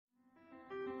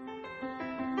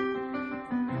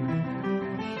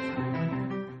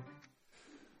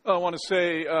I want to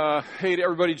say hey to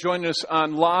everybody joining us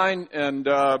online and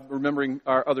remembering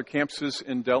our other campuses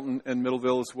in Delton and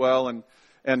Middleville as well.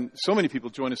 And so many people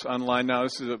join us online now.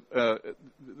 This is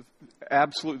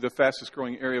absolutely the fastest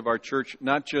growing area of our church,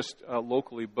 not just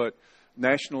locally, but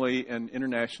nationally and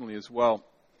internationally as well.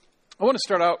 I want to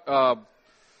start out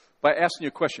by asking you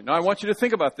a question. Now, I want you to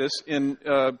think about this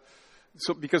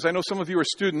because I know some of you are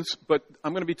students, but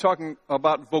I'm going to be talking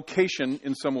about vocation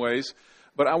in some ways.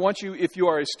 But I want you, if you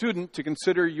are a student, to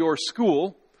consider your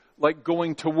school like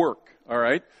going to work, all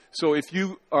right? So if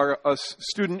you are a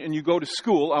student and you go to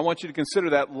school, I want you to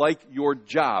consider that like your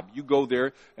job. You go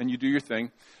there and you do your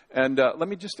thing. And let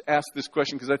me just ask this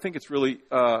question because I think it's really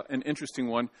an interesting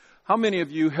one. How many of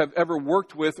you have ever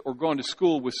worked with or gone to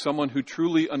school with someone who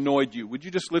truly annoyed you? Would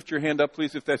you just lift your hand up,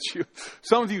 please, if that's you?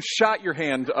 Some of you shot your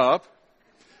hand up.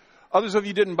 Others of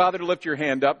you didn't bother to lift your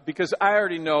hand up because I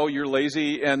already know you're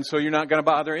lazy and so you're not going to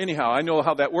bother anyhow. I know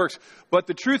how that works. But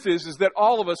the truth is that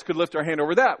all of us could lift our hand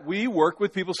over that. We work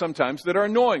with people sometimes that are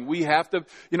annoying. We have to,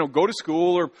 go to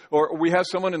school or we have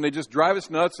someone and they just drive us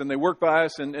nuts and they work by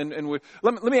us. And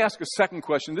let me ask a second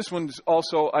question. This one's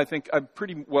also, I think I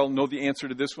pretty well know the answer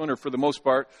to this one, or for the most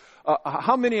part.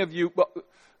 How many of you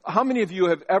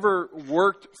have ever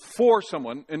worked for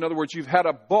someone? In other words, you've had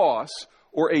a boss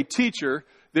or a teacher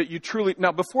that you truly...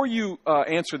 Now, before you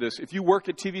answer this, if you work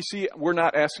at TVC, we're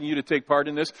not asking you to take part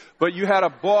in this, but you had a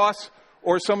boss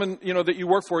or someone, that you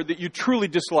work for that you truly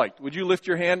disliked. Would you lift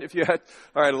your hand if you had...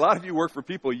 All right, a lot of you work for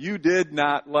people you did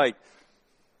not like.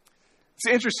 It's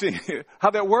interesting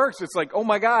how that works. It's like, oh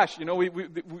my gosh,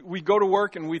 we go to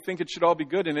work and we think it should all be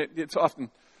good, and it's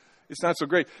not so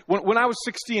great. When I was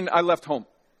 16, I left home.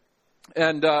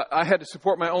 And I had to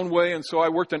support my own way, and so I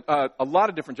worked in a lot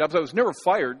of different jobs. I was never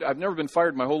fired. I've never been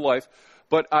fired my whole life,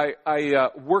 but I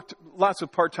worked lots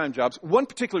of part-time jobs. One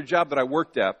particular job that I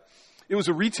worked at, it was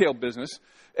a retail business,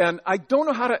 and I don't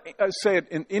know how to say it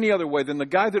in any other way than the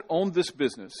guy that owned this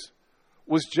business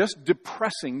was just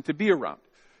depressing to be around.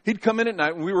 He'd come in at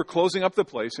night when we were closing up the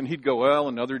place, and he'd go, well,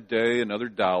 another day, another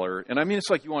dollar. And I mean,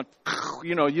 it's like you want,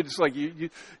 you just like,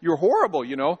 you're horrible,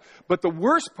 But the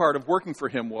worst part of working for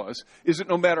him is that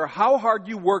no matter how hard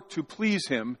you worked to please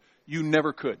him, you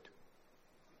never could.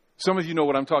 Some of you know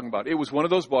what I'm talking about. It was one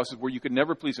of those bosses where you could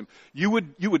never please him. You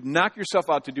would knock yourself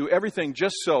out to do everything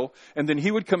just so, and then he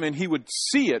would come in, he would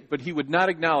see it, but he would not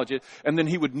acknowledge it, and then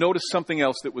he would notice something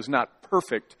else that was not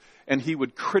perfect, and he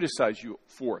would criticize you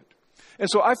for it. And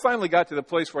so I finally got to the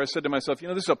place where I said to myself,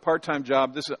 this is a part-time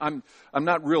job. I'm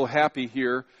not real happy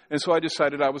here. And so I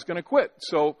decided I was going to quit.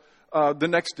 So the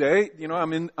next day,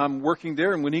 I'm working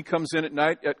there. And when he comes in at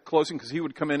night at closing, because he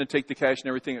would come in and take the cash and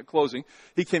everything at closing,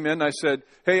 he came in and I said,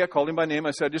 hey, I called him by name.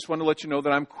 I said, I just want to let you know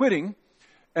that I'm quitting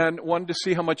and wanted to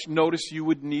see how much notice you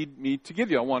would need me to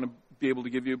give you. I want to be able to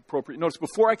give you appropriate notice.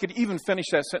 Before I could even finish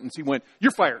that sentence, he went,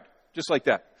 you're fired, just like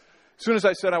that. As soon as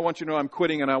I said, I want you to know I'm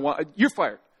quitting and you're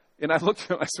fired. And I looked at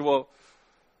him, I said, well,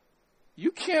 you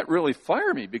can't really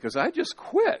fire me because I just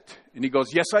quit. And he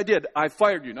goes, yes, I did. I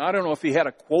fired you. Now, I don't know if he had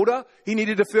a quota he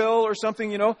needed to fill or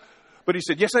something, But he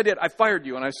said, yes, I did. I fired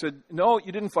you. And I said, no,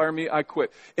 you didn't fire me. I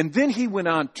quit. And then he went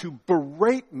on to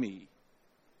berate me.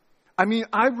 I mean,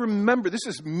 I remember, this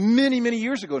is many, many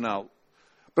years ago now.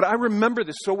 But I remember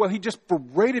this so well. He just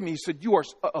berated me. He said, you are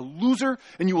a loser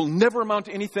and you will never amount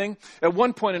to anything. At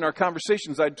one point in our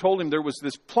conversations, I told him there was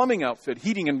this plumbing and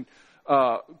heating and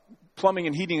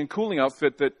cooling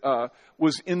outfit that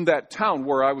was in that town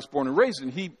where I was born and raised.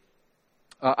 And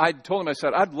I told him, I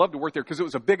said, I'd love to work there because it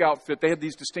was a big outfit. They had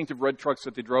these distinctive red trucks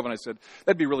that they drove. And I said,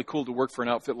 that'd be really cool to work for an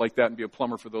outfit like that and be a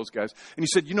plumber for those guys. And he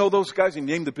said, those guys, he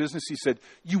named the business. He said,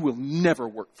 you will never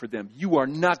work for them. You are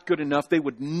not good enough. They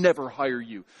would never hire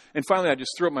you. And finally, I just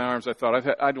threw up my arms. I thought,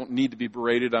 I don't need to be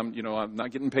berated. I'm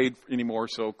not getting paid anymore.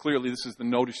 So clearly this is the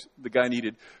notice the guy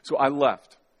needed. So I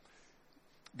left.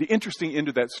 The interesting end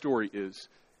of that story is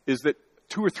that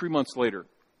 2 or 3 months later,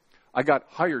 I got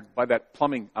hired by that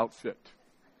plumbing outfit.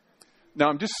 Now,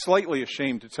 I'm just slightly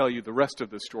ashamed to tell you the rest of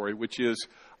the story, which is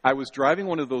I was driving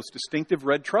one of those distinctive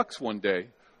red trucks one day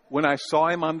when I saw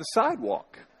him on the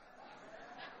sidewalk.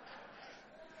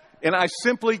 And I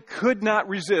simply could not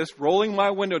resist rolling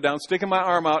my window down, sticking my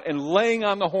arm out, and laying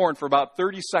on the horn for about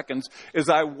 30 seconds as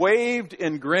I waved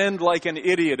and grinned like an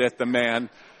idiot at the man.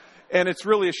 And it's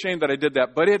really a shame that I did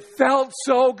that, but it felt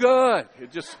so good.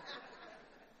 It's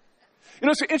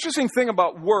an interesting thing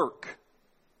about work.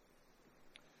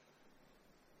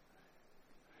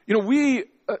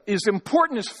 As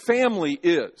important as family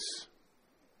is,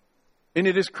 and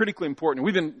it is critically important.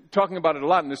 We've been talking about it a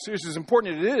lot in this series, as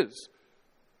important as it is.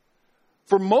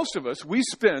 For most of us, we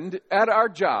spend at our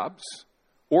jobs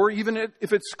or even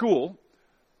if it's school,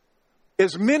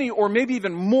 as many or maybe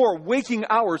even more waking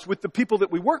hours with the people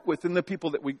that we work with than the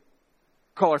people that we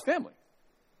call our family.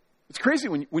 It's crazy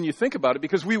when you think about it,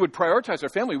 because we would prioritize our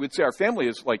family. We'd say our family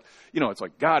is like, it's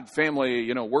like God, family,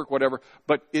 work, whatever.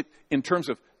 But in terms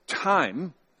of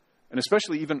time, and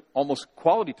especially even almost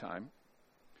quality time,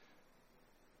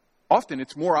 often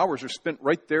it's more hours are spent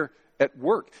right there at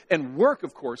work. And work,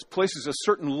 of course, places a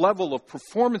certain level of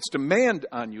performance demand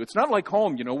on you. It's not like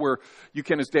home, where you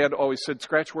can, as Dad always said,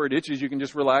 scratch where it itches. You can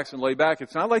just relax and lay back.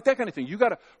 It's not like that kind of thing. You got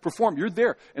to perform. You're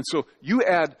there. And so you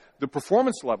add the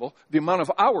performance level, the amount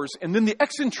of hours, and then the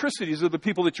eccentricities of the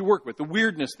people that you work with, the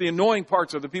weirdness, the annoying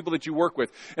parts of the people that you work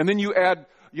with. And then you add,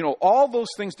 all those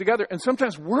things together. And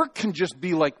sometimes work can just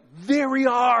be like very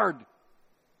hard.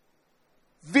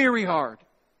 Very hard.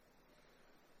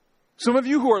 Some of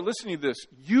you who are listening to this,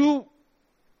 you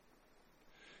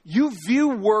view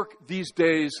work these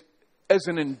days as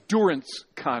an endurance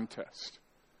contest.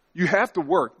 You have to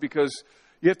work because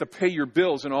you have to pay your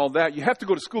bills and all that. You have to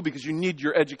go to school because you need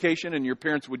your education, and your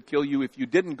parents would kill you if you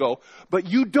didn't go. But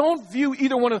you don't view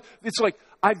either one of, it's like,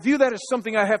 I view that as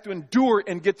something I have to endure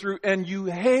and get through, and you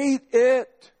hate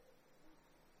it.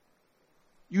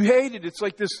 You hate it. It's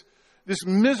like this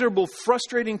miserable,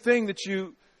 frustrating thing that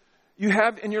you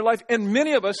have in your life. And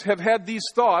many of us have had these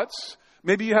thoughts.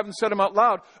 Maybe you haven't said them out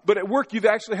loud, but at work you've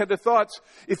actually had the thoughts,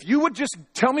 if you would just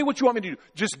tell me what you want me to do,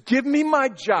 just give me my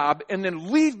job and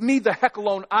then leave me the heck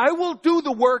alone. I will do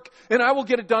the work and I will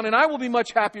get it done and I will be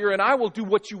much happier and I will do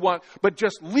what you want, but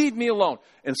just leave me alone.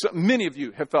 And so many of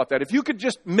you have thought that. If you could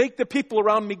just make the people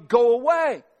around me go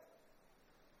away,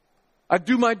 I'd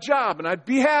do my job and I'd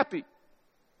be happy.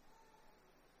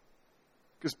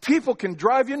 Because people can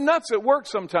drive you nuts at work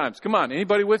sometimes. Come on,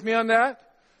 anybody with me on that?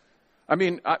 I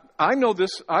mean, I know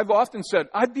this. I've often said,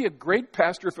 I'd be a great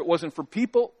pastor if it wasn't for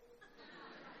people.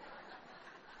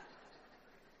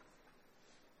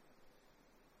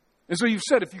 And so you've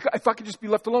said, if I could just be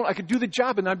left alone, I could do the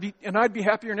job and I'd be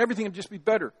happier and everything would just be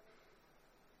better.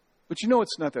 But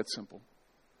it's not that simple.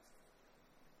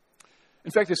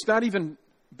 In fact, it's not even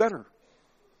better.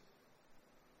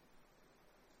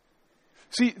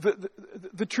 See,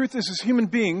 the truth is, as human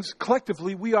beings,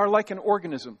 collectively, we are like an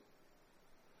organism.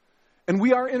 And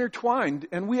we are intertwined,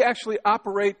 and we actually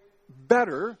operate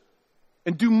better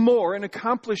and do more and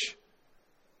accomplish,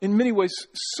 in many ways,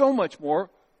 so much more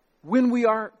when we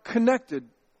are connected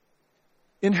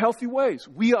in healthy ways.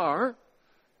 We are,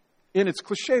 and it's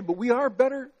cliche, but we are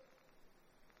better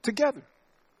together.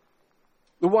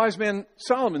 The wise man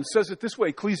Solomon says it this way,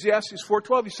 Ecclesiastes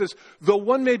 4:12, he says, though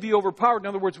one may be overpowered, in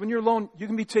other words, when you're alone, you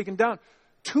can be taken down.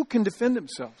 Two can defend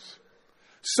themselves.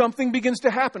 Something begins to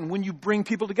happen when you bring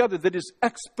people together that is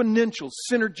exponential,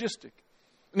 synergistic.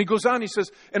 And he goes on, he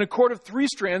says, and a cord of 3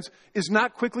 strands is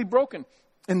not quickly broken.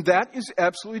 And that is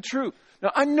absolutely true.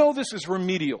 Now, I know this is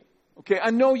remedial. Okay, I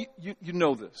know you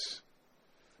know this.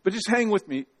 But just hang with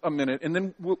me a minute, and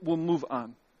then we'll move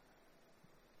on.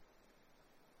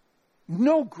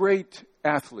 No great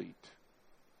athlete,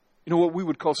 what we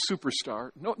would call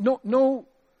superstar, no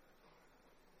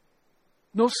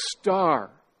star,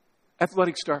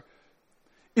 athletic star,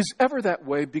 is ever that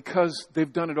way because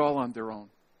they've done it all on their own.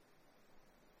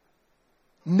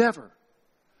 Never.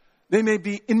 They may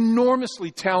be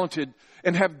enormously talented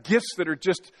and have gifts that are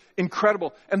just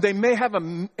incredible, and they may have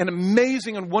an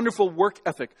amazing and wonderful work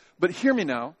ethic. But hear me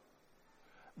now.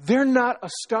 They're not a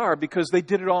star because they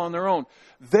did it all on their own.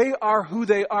 They are who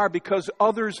they are because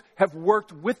others have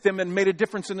worked with them and made a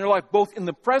difference in their life, both in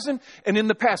the present and in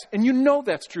the past. And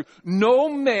that's true. No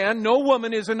man, no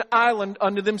woman is an island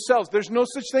unto themselves. There's no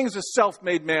such thing as a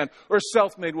self-made man or a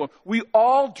self-made woman. We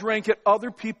all drank at other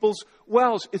people's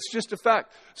wells. It's just a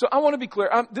fact. So I want to be clear.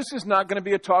 This is not going to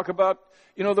be a talk about,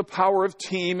 the power of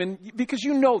team, and because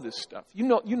this stuff.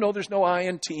 There's no I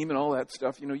in team and all that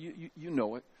stuff. You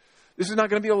know it. This is not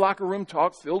going to be a locker room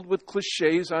talk filled with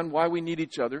cliches on why we need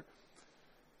each other.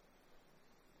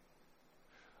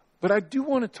 But I do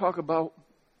want to talk about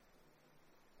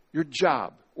your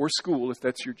job or school, if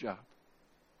that's your job.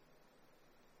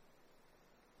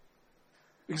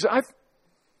 Because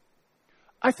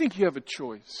I think you have a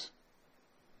choice.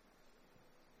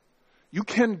 You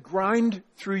can grind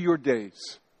through your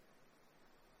days.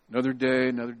 Another day,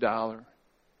 another dollar.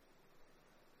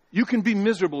 You can be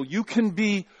miserable. You can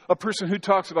be a person who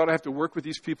talks about, I have to work with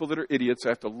these people that are idiots. I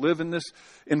have to live in this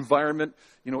environment,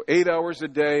 8 hours a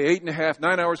day, 8.5,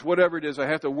 9 hours, whatever it is. I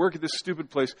have to work at this stupid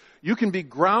place. You can be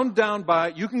ground down by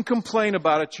it. You can complain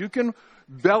about it. You can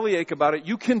bellyache about it.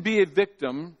 You can be a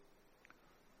victim.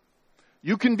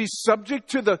 You can be subject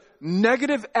to the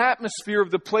negative atmosphere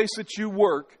of the place that you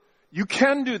work. You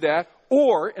can do that.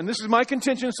 Or, and this is my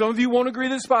contention, some of you won't agree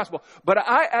that it's possible, but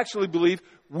I actually believe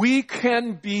we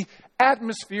can be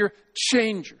atmosphere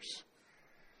changers.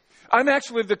 I'm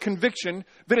actually of the conviction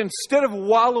that instead of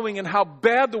wallowing in how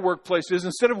bad the workplace is,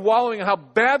 instead of wallowing in how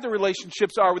bad the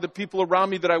relationships are with the people around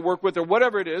me that I work with or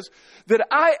whatever it is, that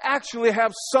I actually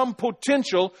have some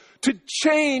potential to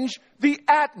change the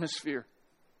atmosphere.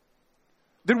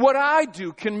 That what I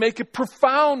do can make a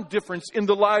profound difference in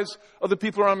the lives of the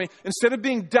people around me. Instead of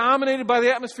being dominated by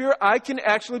the atmosphere, I can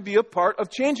actually be a part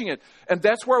of changing it. And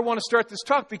that's where I want to start this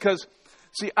talk because,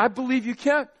 see, I believe you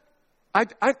can.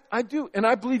 I do. And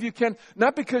I believe you can,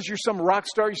 not because you're some rock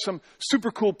star, you're some super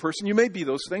cool person. You may be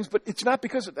those things, but it's not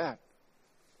because of that.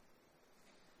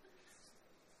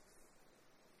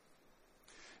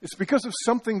 It's because of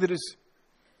something that has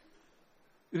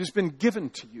been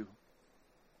given to you.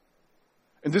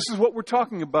 And this is what we're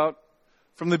talking about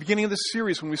from the beginning of this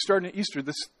series when we started at Easter,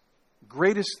 this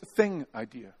greatest thing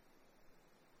idea.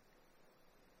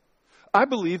 I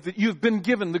believe that you've been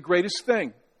given the greatest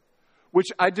thing, which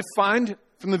I defined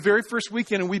from the very first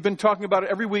weekend, and we've been talking about it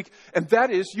every week, and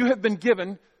that is you have been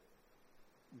given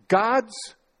God's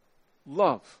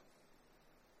love,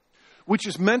 which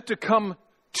is meant to come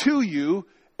to you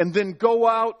and then go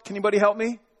out, can anybody help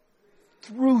me?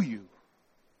 Through you.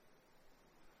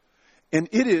 And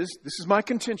it is, this is my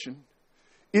contention,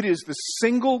 it is the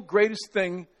single greatest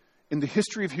thing in the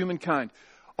history of humankind.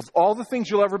 Of all the things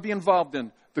you'll ever be involved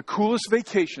in, the coolest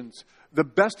vacations, the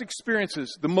best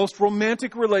experiences, the most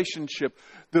romantic relationship,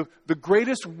 the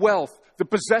greatest wealth, the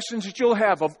possessions that you'll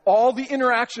have, of all the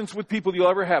interactions with people you'll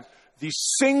ever have, the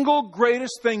single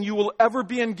greatest thing you will ever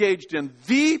be engaged in,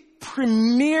 the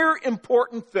premier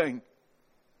important thing,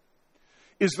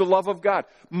 is the love of God.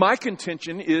 My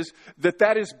contention is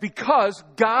that is because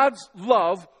God's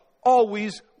love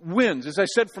always wins. As I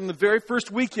said from the very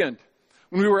first weekend,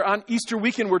 when we were on Easter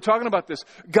weekend, we were talking about this.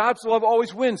 God's love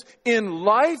always wins in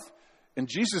life, and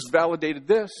Jesus validated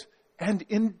this, and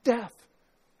in death.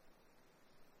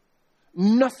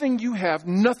 Nothing you have,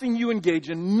 nothing you engage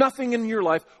in, nothing in your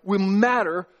life will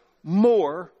matter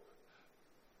more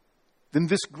than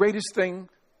this greatest thing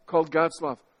called God's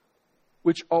love,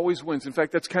 which always wins. In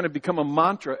fact, that's kind of become a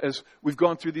mantra as we've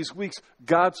gone through these weeks.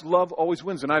 God's love always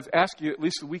wins. And I've asked you, at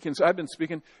least the weekends I've been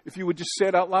speaking, if you would just say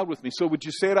it out loud with me. So would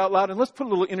you say it out loud? And let's put a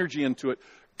little energy into it.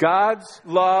 God's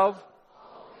love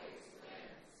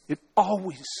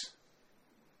always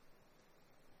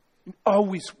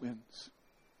wins.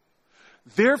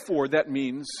 Therefore, that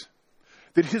means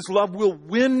that His love will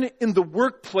win in the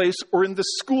workplace or in the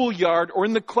schoolyard or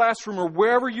in the classroom or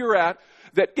wherever you're at,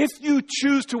 that if you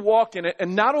choose to walk in it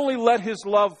and not only let His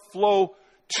love flow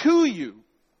to you,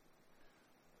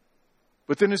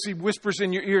 but then as He whispers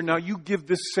in your ear, now you give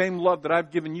this same love that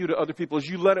I've given you to other people, as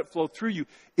you let it flow through you,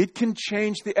 it can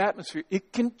change the atmosphere.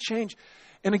 It can change.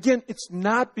 And again, it's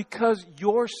not because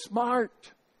you're smart.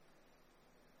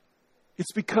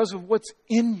 It's because of what's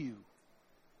in you.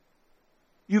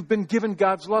 You've been given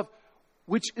God's love,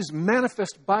 which is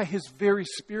manifest by His very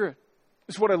Spirit.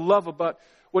 This is what I love about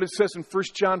what it says in 1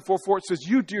 John 4:4. It says,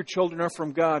 you, dear children, are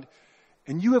from God,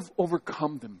 and you have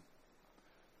overcome them.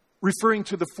 Referring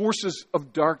to the forces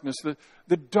of darkness,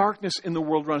 the darkness in the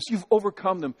world around us. You've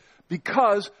overcome them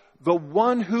because the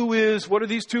one who is, what are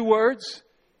these two words?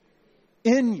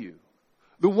 In you.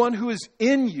 The one who is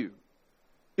in you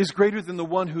is greater than the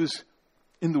one who's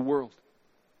in the world.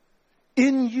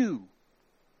 In you.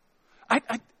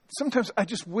 Sometimes I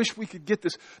just wish we could get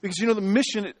this, because the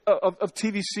mission of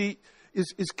TVC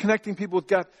is connecting people with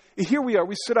God. Here we are.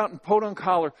 We sit out in Podunk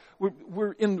Holler.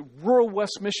 We're in rural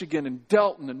West Michigan, in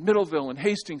Delton, and Middleville, and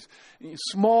Hastings, a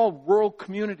small rural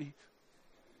community.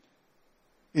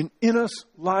 And in us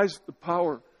lies the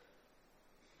power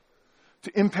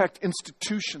to impact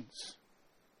institutions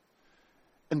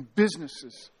and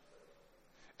businesses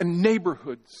and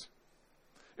neighborhoods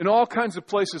in all kinds of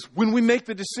places, when we make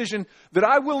the decision that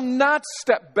I will not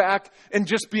step back and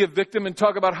just be a victim and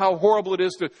talk about how horrible it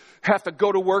is to have to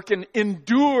go to work and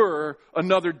endure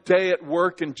another day at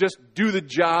work and just do the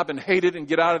job and hate it and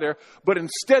get out of there, but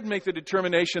instead make the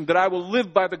determination that I will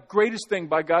live by the greatest thing,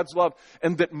 by God's love,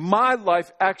 and that my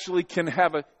life actually can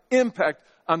have an impact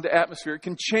on the atmosphere. It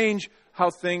can change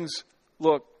how things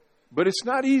look. But it's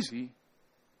not easy.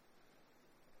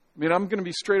 I mean, I'm going to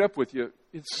be straight up with you.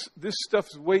 This stuff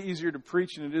is way easier to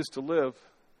preach than it is to live.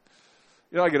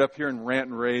 I get up here and rant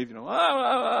and rave,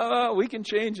 we can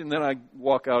change. And then I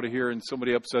walk out of here and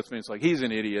somebody upsets me. It's like, he's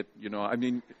an idiot. I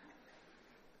mean,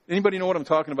 anybody know what I'm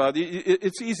talking about?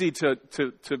 It's easy to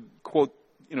quote,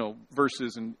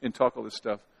 verses and talk all this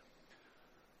stuff.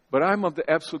 But I'm of the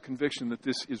absolute conviction that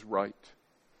this is right.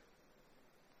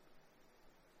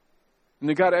 And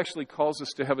that God actually calls us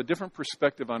to have a different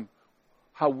perspective on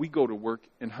how we go to work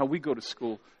and how we go to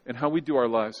school and how we do our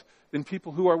lives than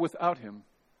people who are without Him.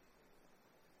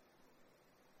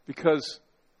 Because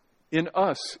in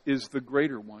us is the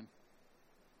greater one.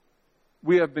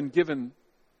 We have been given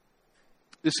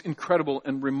this incredible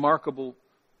and remarkable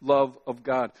love of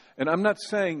God. And I'm not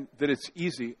saying that it's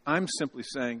easy. I'm simply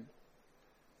saying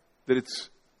that it's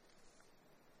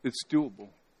doable.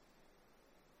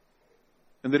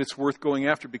 And that it's worth going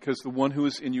after because the one who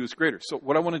is in you is greater. So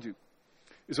what I want to do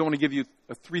is I want to give you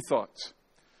 3 thoughts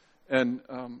and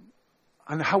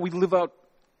on how we live out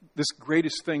this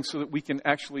greatest thing so that we can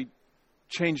actually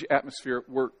change atmosphere at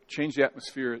work, change the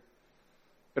atmosphere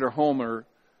at our home or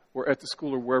at the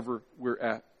school or wherever we're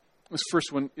at. This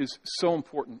first one is so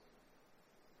important.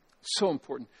 So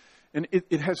important. And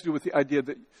it has to do with the idea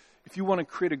that if you want to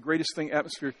create a greatest thing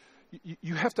atmosphere,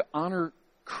 you have to honor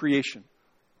creation.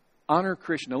 Honor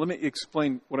creation. Now, let me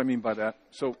explain what I mean by that.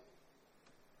 So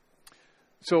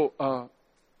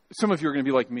some of you are going to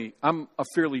be like me. I'm a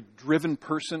fairly driven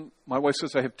person. My wife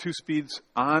says I have 2 speeds,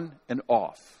 on and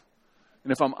off.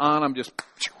 And if I'm on, I'm just,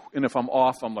 and if I'm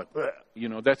off, I'm like,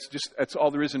 that's all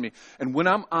there is in me. And when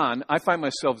I'm on, I find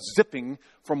myself zipping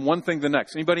from one thing to the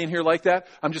next. Anybody in here like that?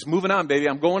 I'm just moving on, baby.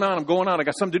 I'm going on. I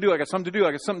got something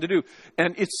to do.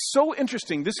 And it's so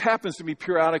interesting. This happens to me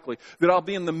periodically that I'll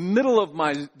be in the middle of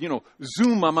my,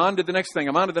 Zoom. I'm on to the next thing.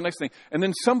 And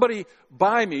then somebody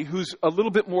by me who's a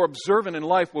little bit more observant in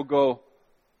life will go,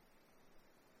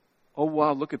 oh,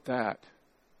 wow, look at that.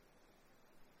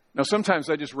 Now, sometimes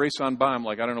I just race on by. I'm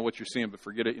like, I don't know what you're seeing, but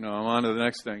forget it. I'm on to the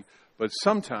next thing. But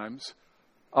sometimes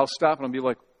I'll stop and I'll be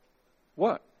like,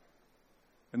 what?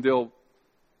 And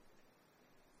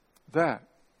that.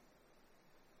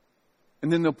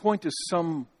 And then they'll point to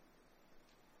some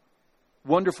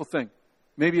wonderful thing.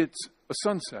 Maybe it's a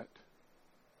sunset.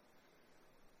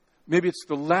 Maybe it's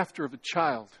the laughter of a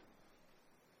child.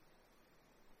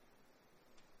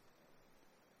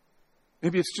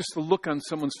 Maybe it's just the look on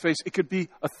someone's face. It could be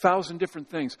 1,000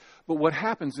 different things. But what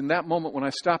happens in that moment when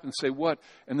I stop and say, what?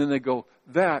 And then they go,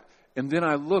 that. And then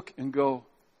I look and go,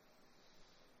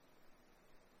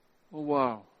 oh,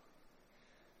 wow.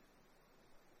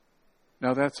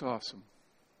 Now that's awesome.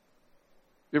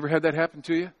 You ever had that happen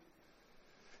to you?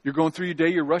 You're going through your day,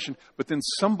 you're rushing. But then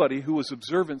somebody who was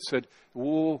observant said,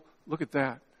 whoa, look at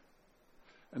that.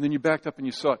 And then you backed up and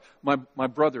you saw it. My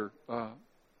brother...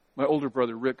 my older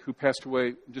brother, Rick, who passed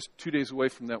away just 2 days away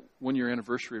from that 1-year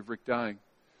anniversary of Rick dying.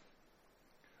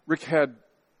 Rick had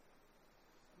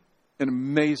an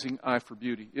amazing eye for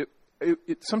beauty.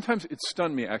 Sometimes it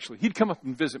stunned me, actually. He'd come up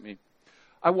and visit me.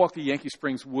 I walk the Yankee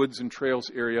Springs Woods and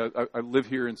Trails area. I live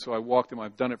here, and so I walk them.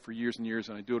 I've done it for years and years,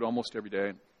 and I do it almost every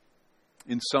day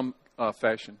in some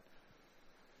fashion.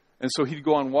 And so he'd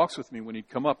go on walks with me when he'd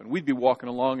come up, and we'd be walking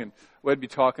along, and we'd be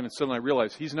talking, and suddenly I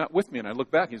realized he's not with me, and I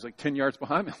look back, he's like 10 yards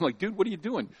behind me. I'm like, dude, what are you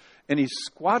doing? And he's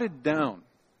squatted down,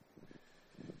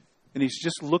 and he's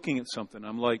just looking at something.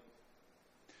 I'm like,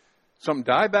 something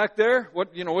die back there?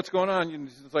 What's going on?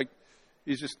 It's like,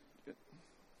 he's just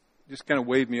kind of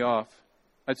waved me off.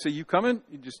 I'd say, you coming?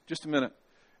 Just a minute.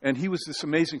 And he was this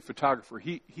amazing photographer.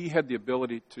 He had the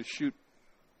ability to shoot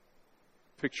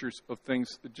pictures of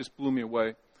things that just blew me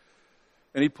away.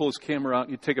 And he'd pull his camera out,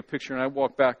 and he'd take a picture, and I'd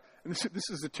walk back. And this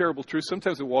is the terrible truth.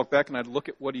 Sometimes I'd walk back, and I'd look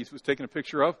at what he was taking a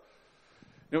picture of.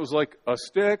 And it was like a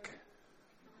stick.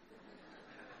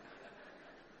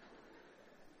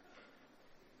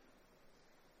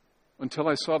 Until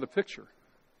I saw the picture.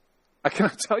 I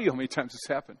cannot tell you how many times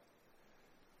this happened.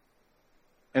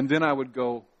 And then I would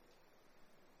go,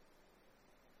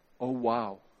 oh,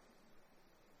 wow.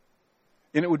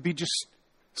 And it would be just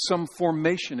some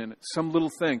formation in it, some little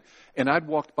thing. And I'd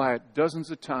walked by it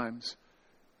dozens of times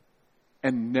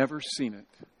and never seen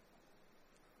it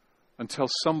until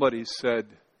somebody said,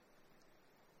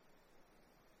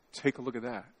 take a look at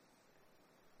that.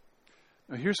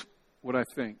 Now here's what I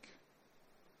think.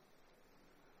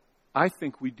 I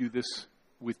think we do this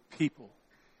with people.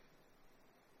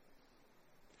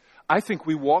 I think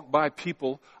we walk by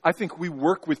people. I think we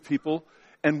work with people,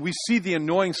 and we see the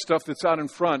annoying stuff that's out in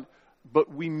front,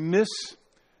 but we miss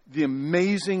the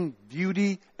amazing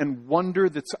beauty and wonder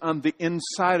that's on the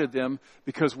inside of them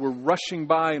because we're rushing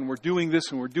by and we're doing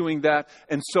this and we're doing that.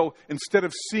 And so instead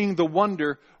of seeing the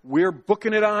wonder, we're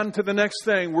booking it on to the next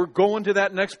thing. We're going to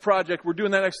that next project. We're doing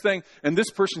that next thing. And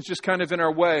this person's just kind of in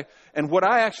our way. And what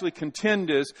I actually contend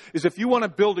is if you want to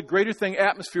build a greater thing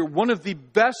atmosphere, one of the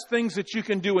best things that you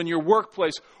can do in your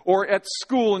workplace or at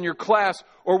school in your class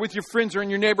or with your friends or in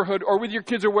your neighborhood or with your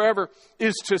kids or wherever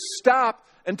is to stop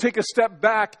and take a step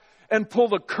back and pull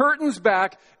the curtains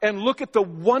back and look at the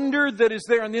wonder that is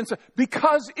there on the inside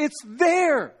because it's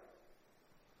there.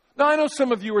 Now, I know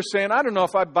some of you are saying, I don't know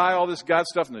if I buy all this God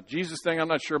stuff and the Jesus thing. I'm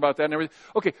not sure about that and everything.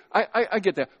 Okay, I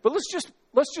get that. But let's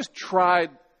just try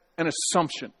an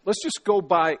assumption. Let's just go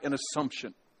by an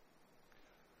assumption.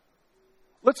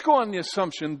 Let's go on the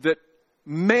assumption that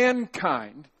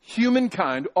mankind,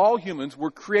 humankind, all humans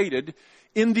were created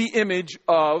in the image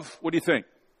of, what do you think?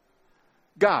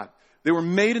 God. They were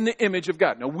made in the image of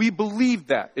God. Now, we believe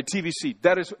that at TVC.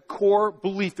 That is a core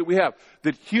belief that we have,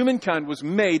 that humankind was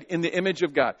made in the image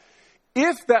of God.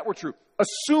 If that were true,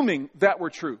 assuming that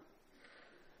were true,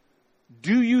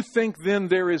 do you think then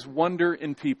there is wonder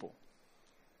in people?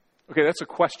 Okay, that's a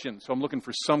question, so I'm looking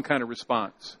for some kind of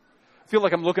response. I feel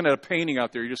like I'm looking at a painting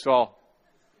out there. You're just all...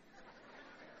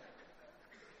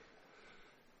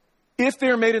 If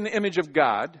they're made in the image of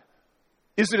God,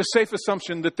 is it a safe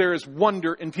assumption that there is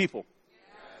wonder in people?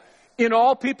 Yes. In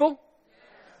all people? Yes.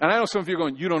 And I know some of you are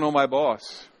going, you don't know my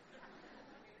boss.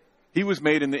 He was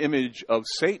made in the image of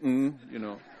Satan, you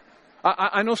know.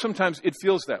 I know sometimes it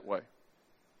feels that way.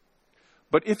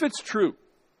 But if it's true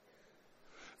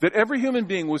that every human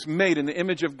being was made in the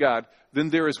image of God, then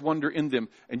there is wonder in them.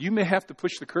 And you may have to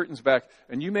push the curtains back,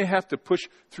 and you may have to push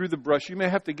through the brush. You may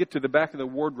have to get to the back of the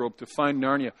wardrobe to find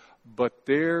Narnia. But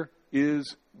there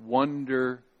is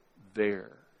wonder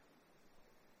there.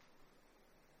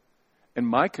 And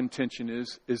my contention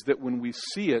is that when we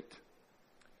see it,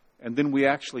 and then we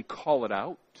actually call it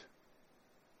out,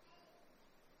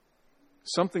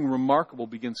 something remarkable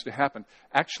begins to happen.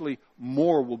 Actually,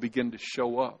 more will begin to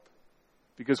show up.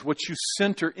 Because what you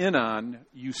center in on,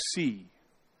 you see.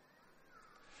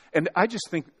 And I just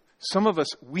think some of us,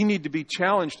 we need to be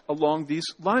challenged along these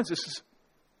lines. This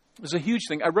is a huge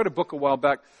thing. I read a book a while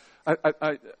back.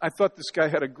 I thought this guy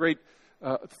had a great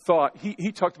thought.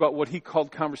 He talked about what he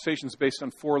called conversations based on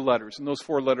 4 letters. And those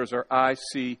 4 letters are I,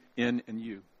 C, N, and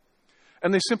U.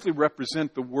 And they simply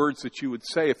represent the words that you would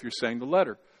say if you're saying the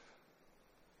letter.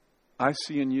 I,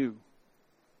 C, and you.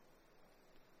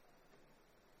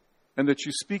 And that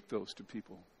you speak those to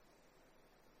people.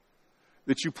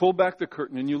 That you pull back the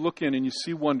curtain and you look in and you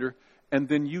see wonder, and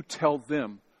then you tell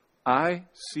them, I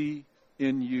see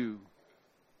in you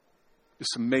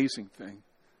this amazing thing.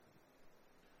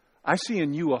 I see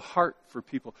in you a heart for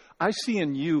people. I see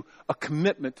in you a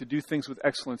commitment to do things with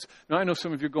excellence. Now, I know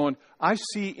some of you are going, I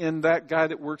see in that guy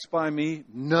that works by me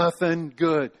nothing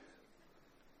good.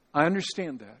 I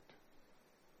understand that.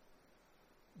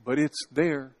 But it's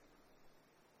there.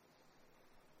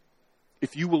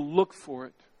 If you will look for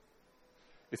it,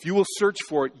 if you will search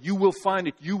for it, you will find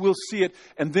it, you will see it,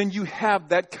 and then you have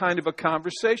that kind of a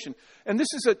conversation. And this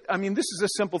is a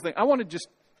simple thing.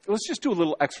 Let's just do a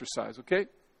little exercise, okay?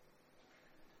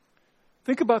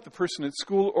 Think about the person at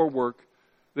school or work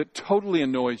that totally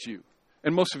annoys you.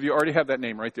 And most of you already have that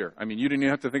name right there. I mean, you didn't even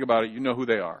have to think about it. You know who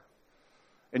they are.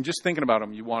 And just thinking about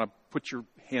them, you want to put your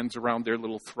hands around their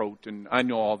little throat, and I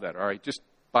know all that, all right? Just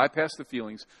bypass the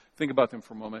feelings. Think about them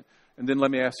for a moment. And then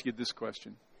let me ask you this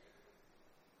question.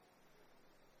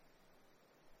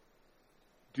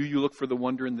 Do you look for the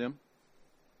wonder in them?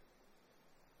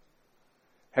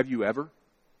 Have you ever?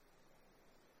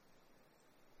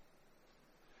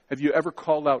 Have you ever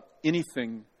called out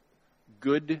anything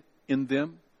good in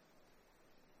them?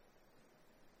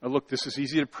 Now look, this is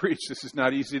easy to preach. This is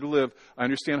not easy to live. I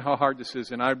understand how hard this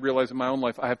is, and I realize in my own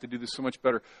life I have to do this so much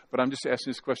better. But I'm just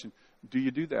asking this question. Do you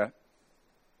do that?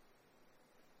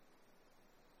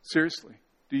 Seriously,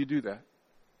 do you do that?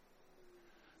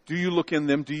 Do you look in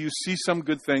them? Do you see some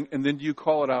good thing? And then do you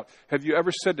call it out? Have you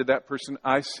ever said to that person,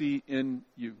 I see in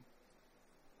you?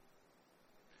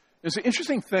 It's an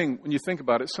interesting thing when you think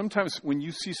about it. Sometimes when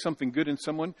you see something good in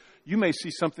someone, you may see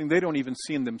something they don't even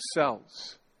see in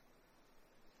themselves.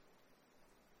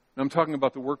 Now, I'm talking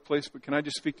about the workplace, but can I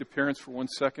just speak to parents for 1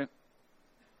 second?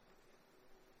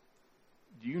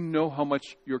 Do you know how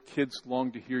much your kids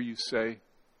long to hear you say,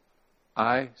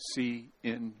 I see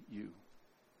in you?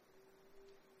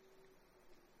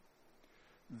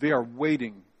 They are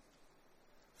waiting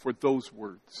for those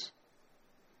words.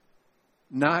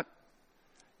 Not,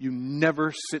 you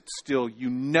never sit still. You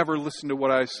never listen to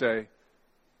what I say.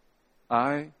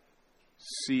 I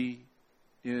see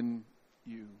in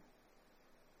you.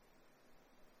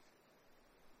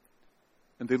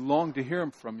 And they long to hear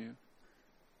Him from you.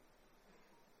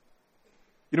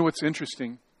 You know what's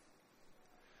interesting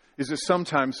is that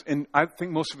sometimes, and I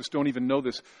think most of us don't even know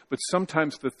this, but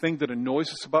sometimes the thing that annoys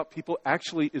us about people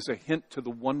actually is a hint to the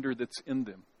wonder that's in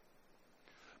them.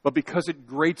 But because it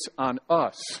grates on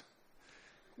us,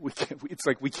 it's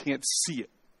like we can't see it.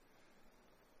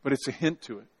 But it's a hint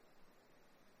to it.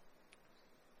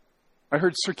 I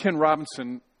heard Sir Ken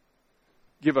Robinson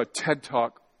give a TED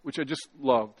Talk, which I just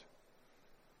loved.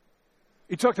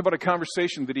 He talked about a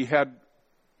conversation that he had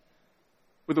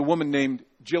with a woman named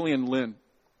Gillian Lynn.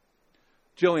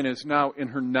 Gillian is now in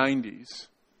her 90s.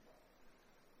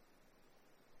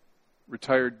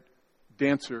 Retired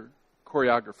dancer,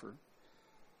 choreographer.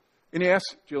 And he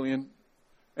asked Gillian,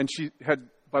 and she had,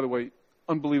 by the way,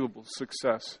 unbelievable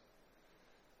success.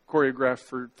 Choreographed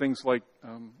for things like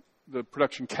the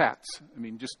production Cats. I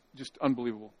mean, just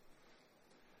unbelievable.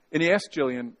 And he asked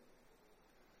Gillian,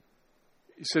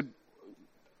 he said,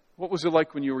 what was it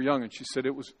like when you were young? And she said,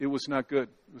 it was not good.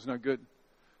 It was not good.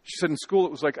 She said, in school,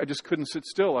 it was like I just couldn't sit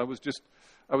still. I was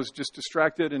just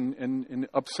distracted and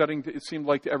upsetting, it seemed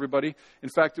like, to everybody. In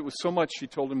fact, it was so much, she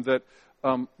told him, that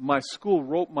my school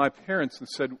wrote my parents and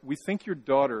said, we think your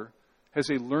daughter has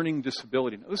a learning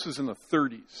disability. Now, this was in the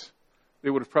 30s. They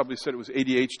would have probably said it was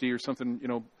ADHD or something,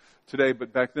 today,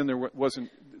 but back then there wasn't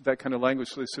that kind of language.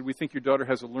 So they said, we think your daughter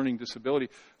has a learning disability.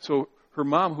 So her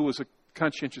mom, who was a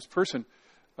conscientious person,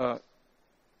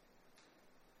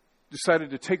 decided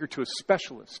to take her to a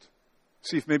specialist,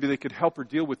 see if maybe they could help her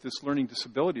deal with this learning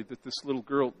disability that this little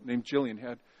girl named Gillian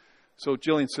had. So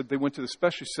Gillian said they went to the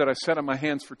specialist. She said, I sat on my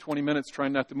hands for 20 minutes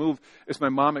trying not to move as my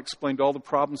mom explained all the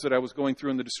problems that I was going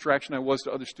through and the distraction I was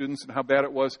to other students and how bad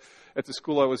it was at the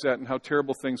school I was at and how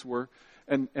terrible things were.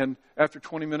 And after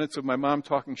 20 minutes of my mom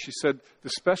talking, she said, the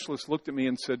specialist looked at me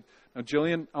and said, now,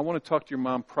 Gillian, I want to talk to your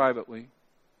mom privately.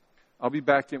 We'll be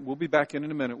back in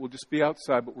a minute. We'll just be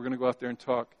outside, but we're going to go out there and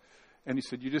talk. And he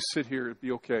said, you just sit here. It'll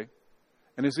be okay.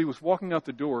 And as he was walking out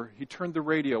the door, he turned the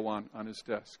radio on his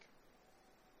desk.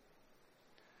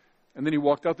 And then he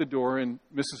walked out the door, and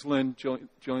Mrs. Lynn,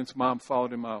 Gillian's mom,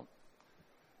 followed him out.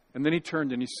 And then he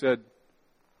turned and he said,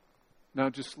 now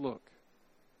just look.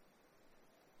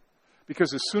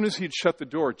 Because as soon as he'd shut the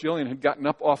door, Gillian had gotten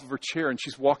up off of her chair, and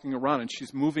she's walking around, and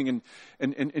she's moving,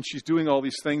 and she's doing all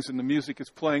these things, and the music is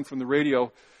playing from the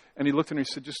radio. And he looked at her and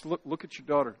he said, just look at your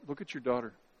daughter. Look at your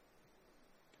daughter.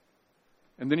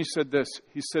 And then he said this.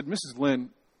 He said, Mrs. Lynn,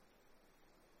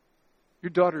 your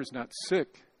daughter is not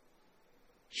sick.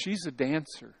 She's a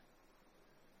dancer.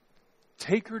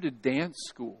 Take her to dance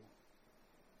school.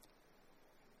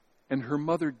 And her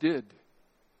mother did.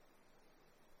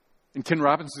 And Ken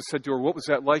Robinson said to her, what was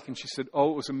that like? And she said,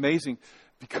 oh, it was amazing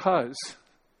because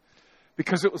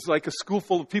it was like a school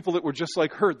full of people that were just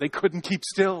like her. They couldn't keep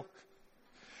still.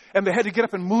 And they had to get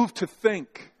up and move to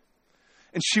think.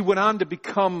 And she went on to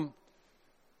become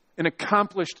an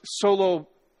accomplished solo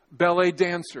ballet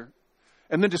dancer.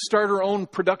 And then to start her own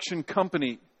production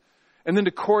company. And then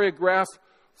to choreograph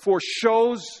for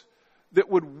shows that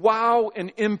would wow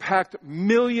and impact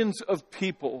millions of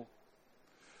people.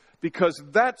 Because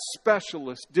that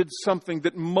specialist did something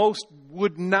that most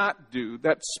would not do.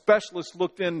 That specialist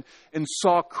looked in and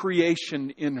saw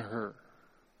creation in her.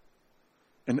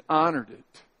 And honored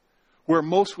it. Where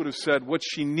most would have said, what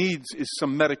she needs is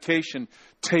some medication.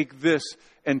 Take this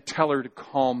and tell her to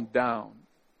calm down.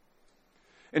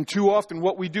 And too often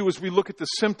what we do is we look at the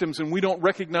symptoms and we don't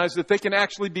recognize that they can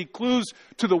actually be clues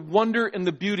to the wonder and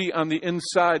the beauty on the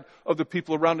inside of the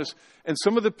people around us. And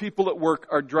some of the people at work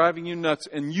are driving you nuts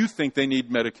and you think they need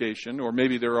medication, or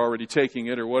maybe they're already taking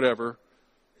it or whatever.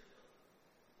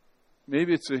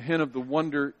 Maybe it's a hint of the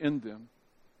wonder in them.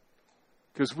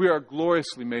 Because we are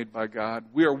gloriously made by God.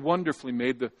 We are wonderfully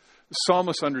made. The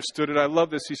psalmist understood it. I love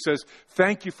this. He says,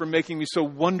 thank you for making me so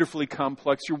wonderfully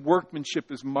complex. Your workmanship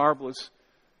is marvelous.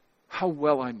 How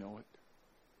well I know it.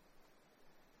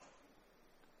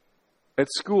 At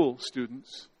school,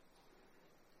 students.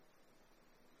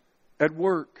 At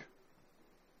work.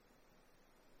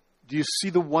 Do you see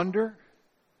the wonder?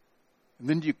 And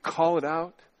then do you call it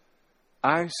out?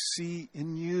 I see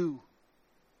in you.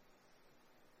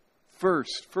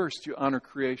 First, you honor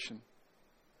creation.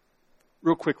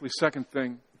 Real quickly, second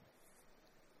thing,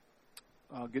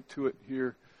 I'll get to it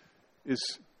here,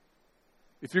 is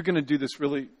if you're going to do this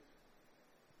really,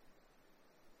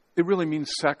 it really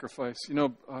means sacrifice. When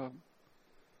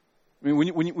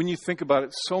you think about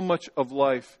it, so much of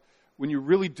life, when you're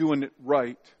really doing it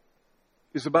right,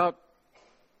 is about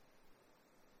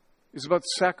is about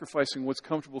sacrificing what's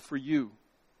comfortable for you,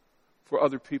 for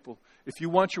other people. If you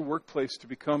want your workplace to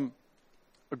become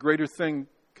a greater thing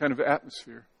kind of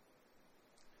atmosphere,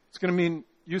 it's going to mean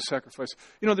you sacrifice.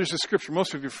 You know, there's a scripture,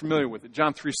 most of you are familiar with it,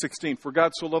 John 3:16. For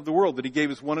God so loved the world that he gave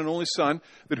his one and only Son,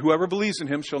 that whoever believes in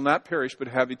him shall not perish but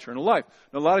have eternal life.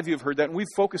 Now, a lot of you have heard that, and we've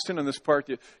focused in on this part.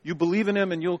 That you believe in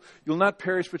him and you'll not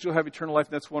perish, but you'll have eternal life,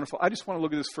 and that's wonderful. I just want to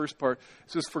look at this first part.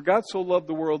 It says, for God so loved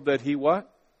the world that he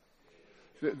what?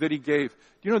 That he gave.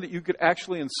 Do you know that you could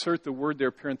actually insert the word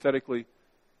there parenthetically,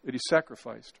 that he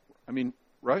sacrificed? I mean,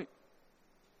 right?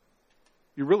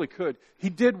 You really could. He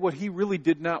did what he really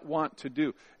did not want to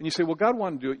do. And you say, well, God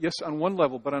wanted to do it. Yes, on one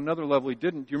level, but on another level he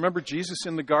didn't. Do you remember Jesus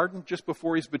in the garden just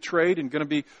before he's betrayed and going to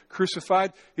be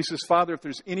crucified? He says, Father, if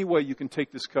there's any way you can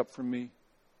take this cup from me,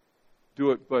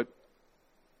 do it, but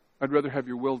I'd rather have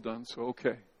your will done, so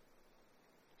okay.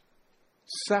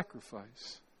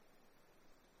 Sacrifice.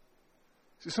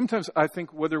 See, sometimes I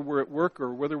think whether we're at work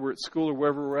or whether we're at school or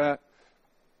wherever we're at,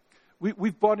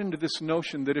 we've bought into this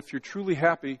notion that if you're truly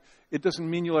happy, it doesn't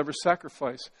mean you'll ever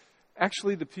sacrifice.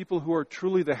 Actually, the people who are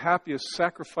truly the happiest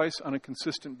sacrifice on a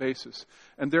consistent basis.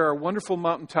 And there are wonderful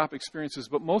mountaintop experiences,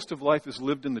 but most of life is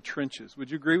lived in the trenches. Would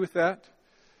you agree with that?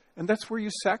 And that's where you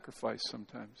sacrifice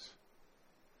sometimes.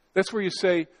 That's where you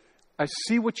say, I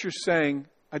see what you're saying,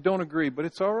 I don't agree, but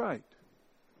it's all right.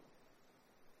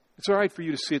 It's all right for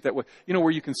you to see it that way. You know,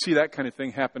 where you can see that kind of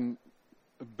thing happen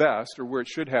best, or where it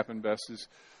should happen best, is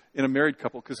in a married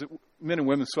couple, because men and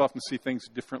women so often see things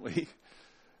differently.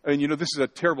 I mean, you know, this is a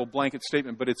terrible blanket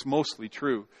statement, but it's mostly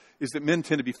true, is that men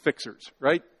tend to be fixers,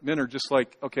 right? Men are just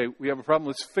like, okay, we have a problem,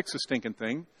 let's fix a stinking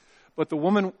thing. But the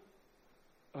woman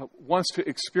wants to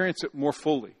experience it more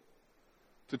fully,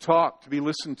 to talk, to be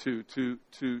listened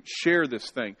to share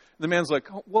this thing. The man's like,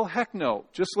 oh, well, heck no,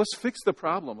 just let's fix the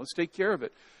problem, let's take care of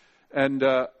it. And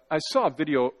I saw a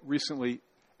video recently,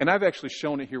 and I've actually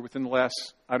shown it here within the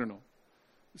last, I don't know,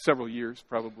 several years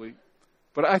probably.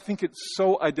 But I think it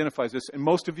so identifies this. And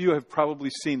most of you have probably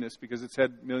seen this because it's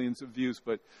had millions of views.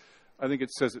 But I think it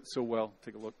says it so well.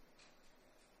 Take a look.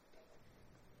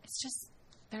 It's just,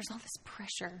 there's all this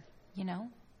pressure, you know?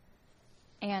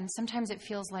 And sometimes it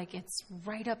feels like it's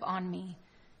right up on me.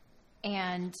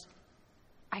 And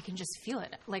I can just feel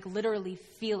it. Like literally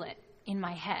feel it in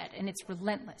my head. And it's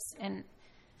relentless. And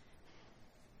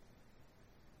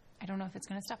I don't know if it's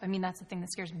going to stop. I mean, that's the thing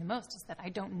that scares me the most, is that I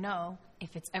don't know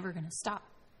if it's ever going to stop.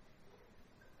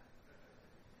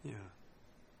 Yeah.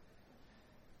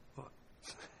 Well,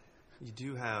 you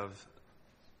do have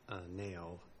a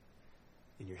nail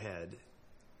in your head.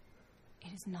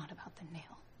 It is not about the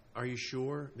nail. Are you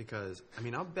sure? Because, I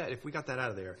mean, I'll bet if we got that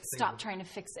out of there... Stop trying to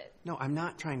fix it. No, I'm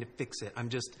not trying to fix it. I'm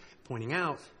just pointing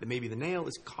out that maybe the nail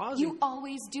is causing... You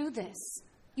always do this.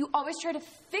 You always try to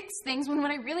fix things when what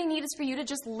I really need is for you to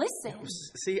just listen.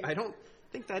 See, I don't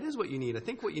think that is what you need. I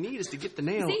think what you need is to get the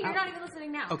nail See, you're out. not even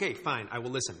listening now. Okay, fine. I will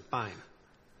listen. Fine.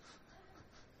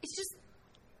 It's just,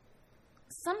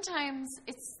 sometimes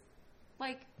it's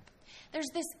like, there's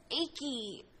this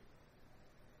achy,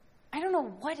 I don't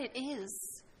know what it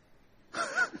is.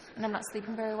 And I'm not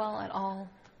sleeping very well at all.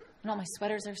 And all my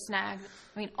sweaters are snagged.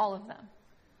 I mean, all of them.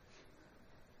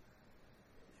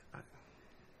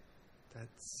 That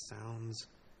sounds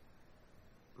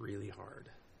really hard.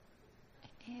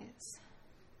 It is.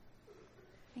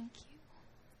 Thank you.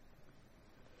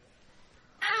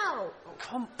 Ow! Oh,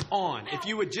 come on. Ow. If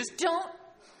you would just... Don't.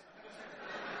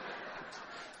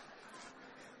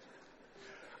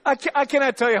 I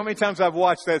cannot tell you how many times I've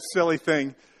watched that silly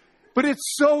thing. But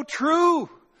it's so true.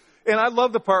 And I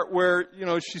love the part where, you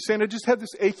know, she's saying, I just had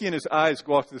this achy in his eyes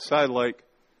go off to the side like,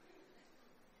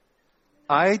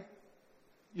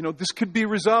 you know, this could be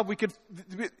resolved. We could,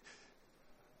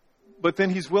 but then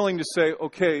he's willing to say,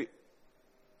 okay,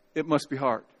 it must be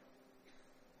hard.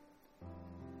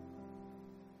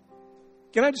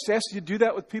 Can I just ask you to do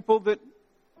that with people that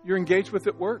you're engaged with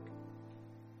at work?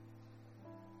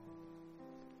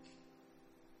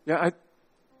 Yeah,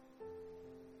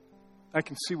 I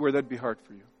can see where that'd be hard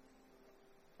for you.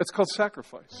 That's called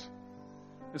sacrifice.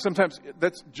 And sometimes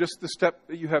that's just the step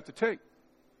that you have to take.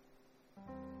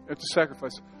 You have to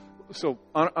sacrifice. So,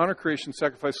 honor creation,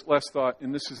 sacrifice, last thought,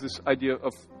 and this is this idea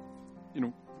of, you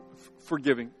know,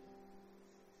 forgiving.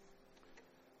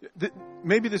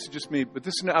 Maybe this is just me, but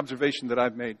this is an observation that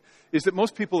I've made, is that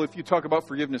most people, if you talk about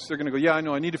forgiveness, they're going to go, yeah, I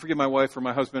know, I need to forgive my wife or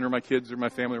my husband or my kids or my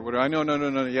family or whatever. I know,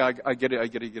 no, yeah, I get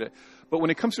it. But when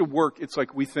it comes to work, it's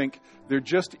like we think they're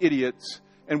just idiots,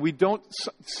 and we don't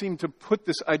seem to put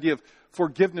this idea of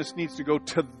forgiveness needs to go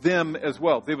to them as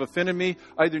well. They've offended me.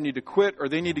 I either need to quit or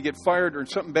they need to get fired or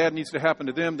something bad needs to happen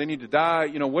to them. They need to die,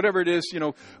 whatever it is,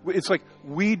 It's like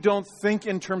we don't think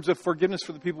in terms of forgiveness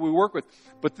for the people we work with.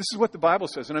 But this is what the Bible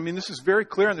says. And this is very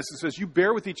clear on this. It says, you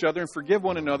bear with each other and forgive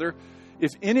one another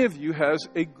if any of you has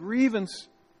a grievance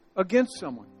against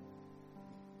someone.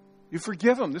 You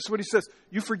forgive them. This is what he says.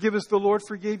 You forgive as the Lord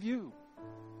forgave you.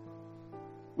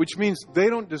 Which means they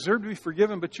don't deserve to be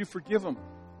forgiven, but you forgive them.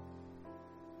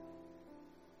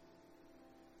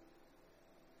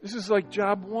 This is like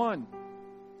job one.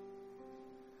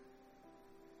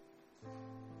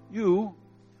 You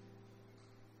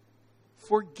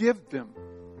forgive them.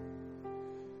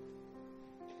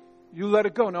 You let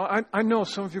it go. Now, I know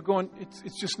some of you are going,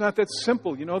 it's just not that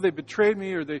simple. They betrayed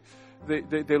me or they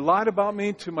lied about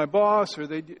me to my boss or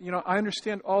I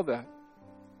understand all that.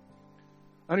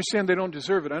 I understand they don't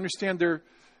deserve it. I understand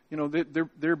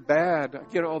they're bad.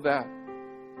 I get all that.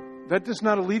 That does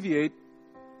not alleviate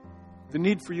the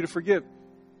need for you to forgive.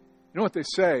 You know what they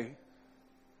say?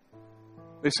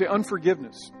 They say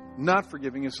unforgiveness, not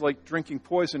forgiving, is like drinking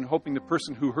poison, hoping the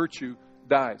person who hurt you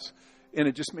dies. And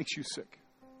it just makes you sick.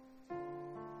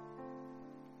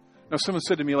 Now, someone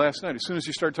said to me last night, as soon as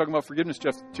you started talking about forgiveness,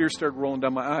 Jeff, tears started rolling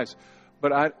down my eyes.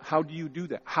 But how do you do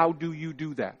that? How do you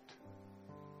do that?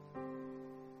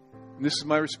 And this is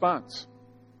my response.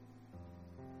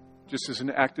 Just as an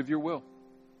act of your will.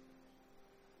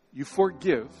 You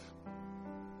forgive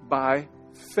by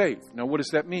faith. Now, what does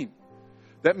that mean?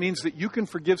 That means that you can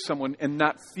forgive someone and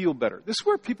not feel better. This is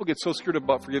where people get so screwed up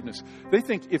about forgiveness. They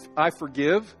think if I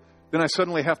forgive, then I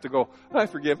suddenly have to go, I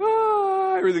forgive.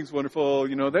 Everything's wonderful.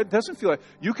 That doesn't feel like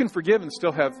you can forgive and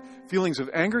still have feelings of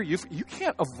anger. You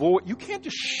can't avoid. You can't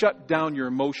just shut down your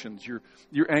emotions, your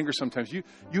anger. Sometimes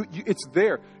it's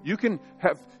there. You can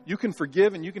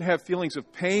forgive and you can have feelings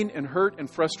of pain and hurt and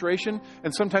frustration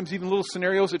and sometimes even little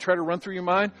scenarios that try to run through your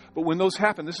mind. But when those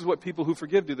happen, this is what people who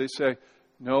forgive do. They say,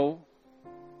 "No,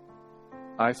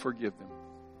 I forgive them.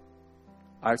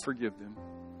 I forgive them.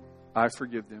 I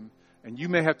forgive them." And you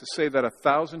may have to say that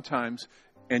 1,000 times.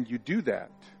 And you do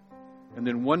that, and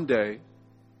then one day,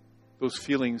 those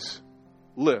feelings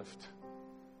lift,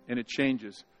 and it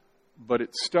changes. But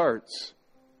it starts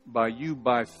by you,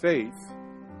 by faith,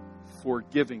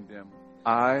 forgiving them.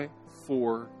 I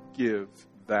forgive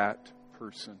that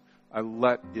person. I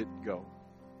let it go.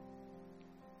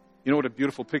 You know what a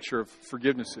beautiful picture of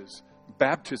forgiveness is?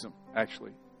 Baptism,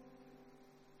 actually.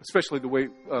 Especially the way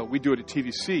we do it at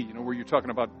TVC, where you're talking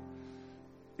about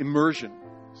immersion.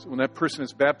 So when that person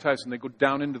is baptized and they go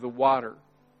down into the water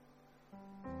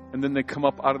and then they come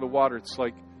up out of the water, it's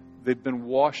like they've been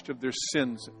washed of their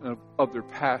sins, of their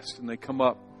past, and they come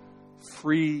up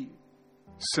free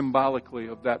symbolically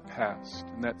of that past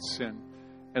and that sin.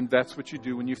 And that's what you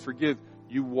do when you forgive.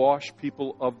 You wash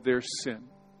people of their sin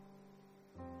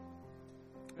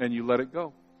and you let it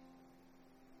go.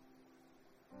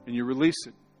 And you release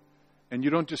it. And you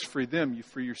don't just free them, you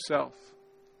free yourself.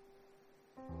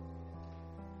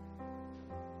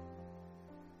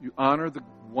 You honor the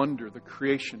wonder, the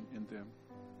creation in them.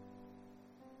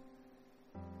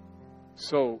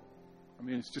 So,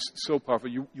 it's just so powerful.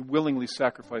 You willingly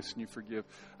sacrifice and you forgive.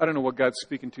 I don't know what God's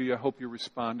speaking to you. I hope you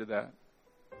respond to that.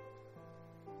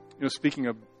 Speaking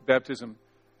of baptism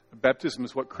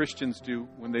is what Christians do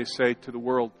when they say to the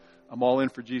world, I'm all in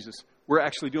for Jesus. We're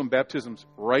actually doing baptisms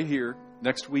right here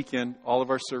next weekend, all of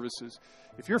our services.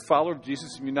 If you're a follower of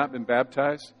Jesus and you've not been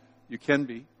baptized, you can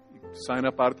be. Sign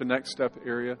up out at the Next Step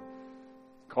area.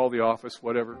 Call the office,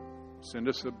 whatever. Send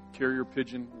us a carrier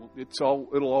pigeon.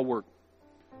 It'll all work.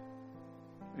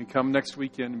 And come next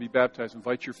weekend and be baptized.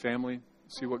 Invite your family.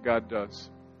 See what God does.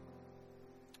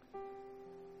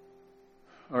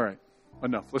 All right.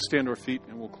 Enough. Let's stand to our feet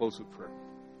and we'll close with prayer.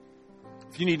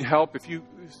 If you need help, if you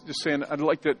just saying, I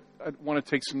want to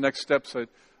take some next steps.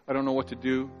 I don't know what to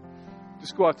do.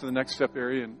 Just go out to the Next Step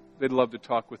area and they'd love to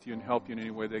talk with you and help you in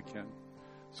any way they can.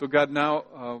 So God,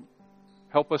 now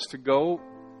help us to go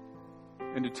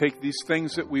and to take these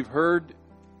things that we've heard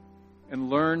and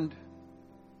learned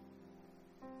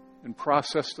and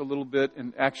processed a little bit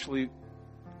and actually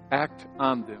act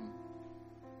on them.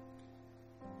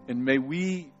 And may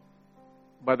we,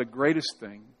 by the greatest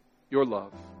thing, your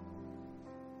love,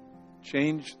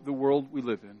 change the world we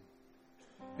live in.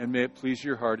 And may it please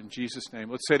your heart in Jesus' name.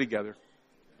 Let's say together,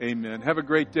 amen. Have a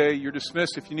great day. You're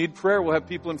dismissed. If you need prayer, we'll have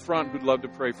people in front who'd love to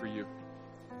pray for you.